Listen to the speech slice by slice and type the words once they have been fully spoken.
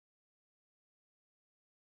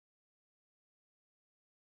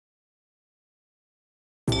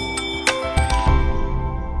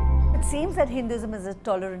claims that Hinduism is a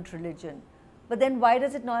tolerant religion, but then why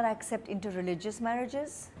does it not accept interreligious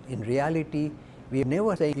marriages? In reality, we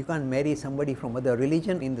never say you can't marry somebody from other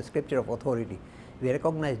religion in the scripture of authority. We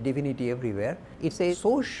recognize divinity everywhere. It's a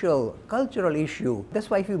social, cultural issue.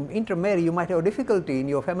 That's why if you intermarry, you might have difficulty in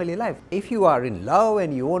your family life. If you are in love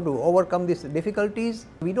and you want to overcome these difficulties,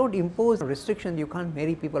 we don't impose restrictions. You can't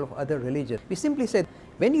marry people of other religion. We simply say,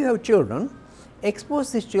 when you have children,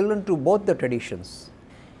 expose these children to both the traditions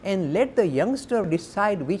and let the youngster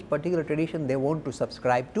decide which particular tradition they want to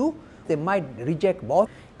subscribe to. They might reject both.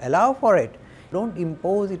 Allow for it. Don't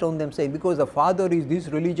impose it on them saying, because the father is this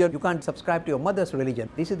religion, you can't subscribe to your mother's religion.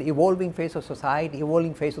 This is the evolving phase of society,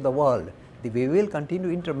 evolving phase of the world. We will continue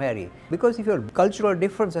to intermarry. Because if you have cultural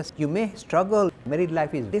differences, you may struggle. Married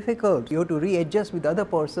life is difficult. You have to readjust with the other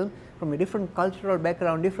person from a different cultural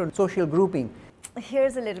background, different social grouping.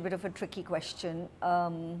 Here's a little bit of a tricky question.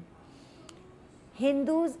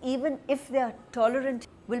 Hindus, even if they are tolerant,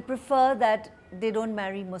 will prefer that they don't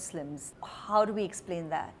marry Muslims. How do we explain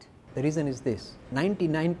that? The reason is this: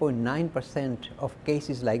 99.9% of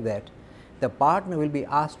cases like that, the partner will be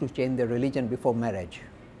asked to change their religion before marriage.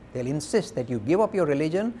 They'll insist that you give up your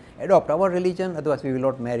religion, adopt our religion, otherwise we will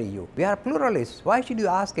not marry you. We are pluralists. Why should you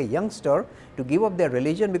ask a youngster to give up their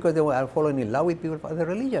religion because they are falling in love with people of other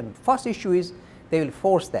religion? First issue is they will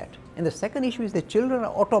force that. And the second issue is the children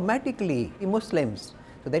are automatically Muslims.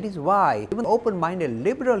 So that is why even open-minded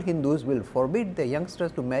liberal Hindus will forbid the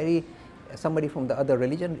youngsters to marry somebody from the other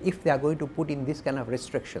religion if they are going to put in this kind of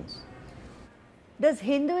restrictions. Does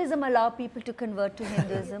Hinduism allow people to convert to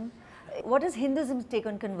Hinduism? What is Hinduism's take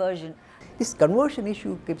on conversion? This conversion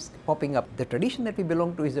issue keeps popping up. The tradition that we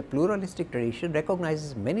belong to is a pluralistic tradition,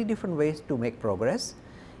 recognizes many different ways to make progress.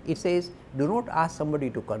 It says, do not ask somebody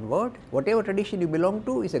to convert. Whatever tradition you belong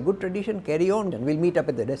to is a good tradition, carry on and we'll meet up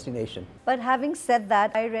at the destination. But having said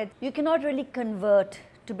that, I read you cannot really convert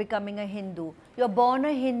to becoming a Hindu. You're born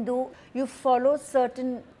a Hindu, you follow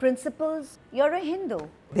certain principles, you're a Hindu.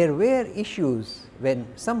 There were issues when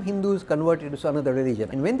some Hindus converted to another religion,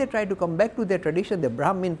 and when they tried to come back to their tradition, the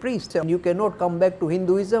Brahmin priest said, you cannot come back to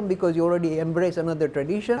Hinduism because you already embrace another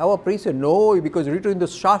tradition. Our priest said, no, because written in the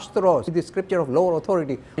Shastras, the scripture of lower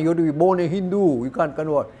authority, you have to be born a Hindu, you can't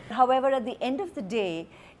convert. However, at the end of the day,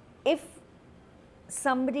 if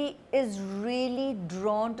somebody is really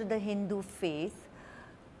drawn to the Hindu faith,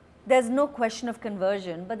 there's no question of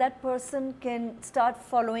conversion, but that person can start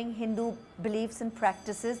following Hindu beliefs and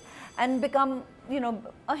practices and become,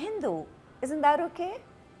 a Hindu. Isn't that okay?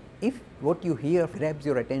 If what you hear grabs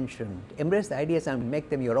your attention, embrace the ideas and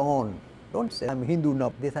make them your own. Don't say, I'm Hindu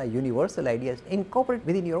now. These are universal ideas. Incorporate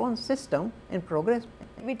within your own system and progress.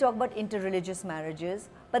 We talk about interreligious marriages,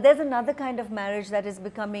 but there's another kind of marriage that is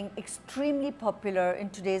becoming extremely popular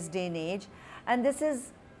in today's day and age, and this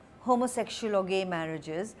is homosexual or gay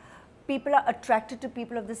marriages. People are attracted to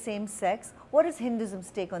people of the same sex. What is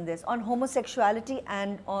Hinduism's take on this, on homosexuality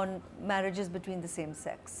and on marriages between the same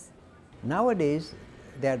sex? Nowadays,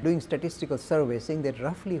 they are doing statistical surveys saying that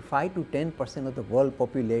roughly 5 to 10% of the world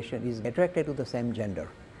population is attracted to the same gender.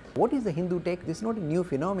 What is the Hindu take? This is not a new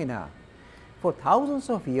phenomena. For thousands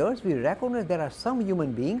of years, we recognize there are some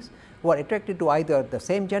human beings who are attracted to either the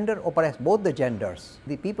same gender or perhaps both the genders.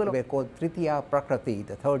 The people were called Tritiya Prakriti,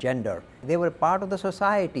 the third gender. They were part of the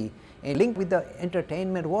society and linked with the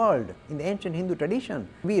entertainment world in the ancient Hindu tradition.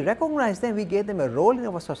 We recognized them, we gave them a role in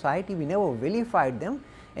our society, we never vilified them,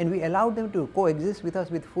 and we allowed them to coexist with us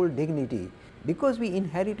with full dignity. Because we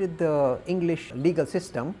inherited the English legal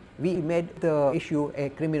system, we made the issue a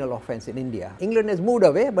criminal offense in India. England has moved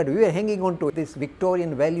away, but we were hanging on to this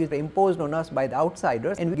Victorian values imposed on us by the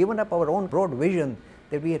outsiders, and we've given up our own broad vision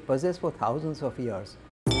that we had possessed for thousands of years.